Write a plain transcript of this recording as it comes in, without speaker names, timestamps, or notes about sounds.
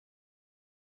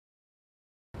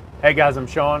Hey guys, I'm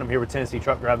Sean. I'm here with Tennessee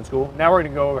Truck Driving School. Now we're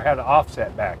going to go over how to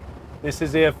offset back. This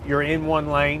is if you're in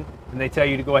one lane and they tell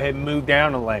you to go ahead and move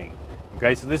down a lane.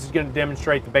 Okay, so this is going to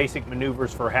demonstrate the basic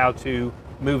maneuvers for how to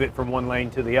move it from one lane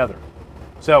to the other.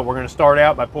 So we're going to start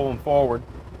out by pulling forward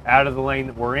out of the lane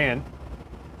that we're in.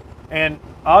 And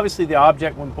obviously the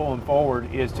object when pulling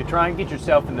forward is to try and get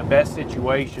yourself in the best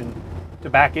situation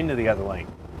to back into the other lane.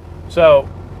 So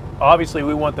obviously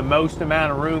we want the most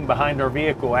amount of room behind our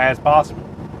vehicle as possible.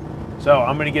 So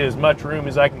I'm going to get as much room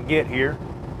as I can get here.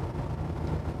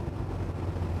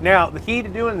 Now, the key to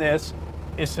doing this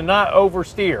is to not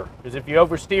oversteer, because if you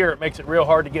oversteer, it makes it real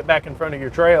hard to get back in front of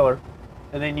your trailer,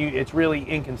 and then it's really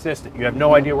inconsistent. You have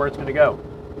no idea where it's going to go.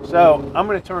 So I'm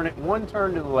going to turn it one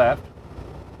turn to the left,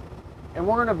 and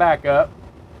we're going to back up,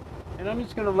 and I'm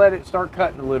just going to let it start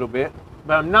cutting a little bit,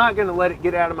 but I'm not going to let it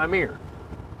get out of my mirror.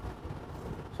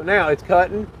 So now it's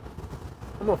cutting.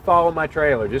 I'm going to follow my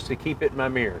trailer just to keep it in my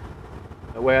mirror.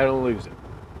 That way I don't lose it.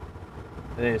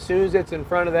 And then as soon as it's in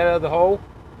front of that other hole,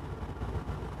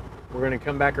 we're going to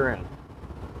come back around.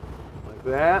 Like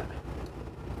that.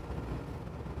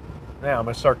 Now I'm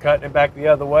going to start cutting it back the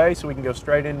other way so we can go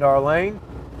straight into our lane.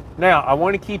 Now I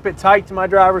want to keep it tight to my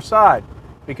driver's side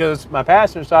because my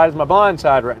passenger side is my blind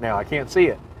side right now. I can't see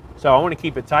it. So I want to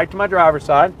keep it tight to my driver's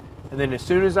side. And then as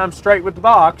soon as I'm straight with the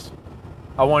box,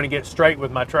 I want to get straight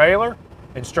with my trailer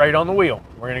and straight on the wheel.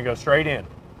 We're going to go straight in.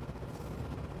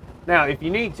 Now, if you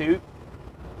need to,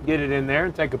 get it in there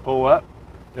and take a pull up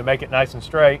to make it nice and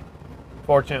straight.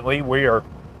 Fortunately, we are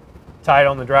tight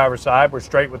on the driver's side. We're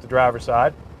straight with the driver's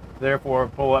side. Therefore, a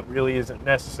pull up really isn't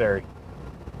necessary.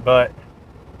 But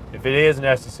if it is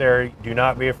necessary, do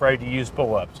not be afraid to use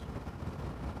pull ups.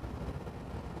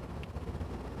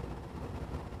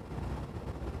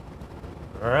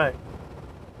 All right.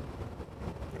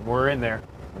 And we're in there.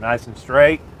 We're nice and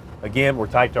straight. Again, we're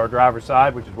tight to our driver's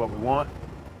side, which is what we want.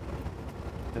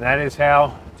 And that is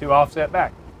how to offset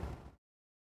back.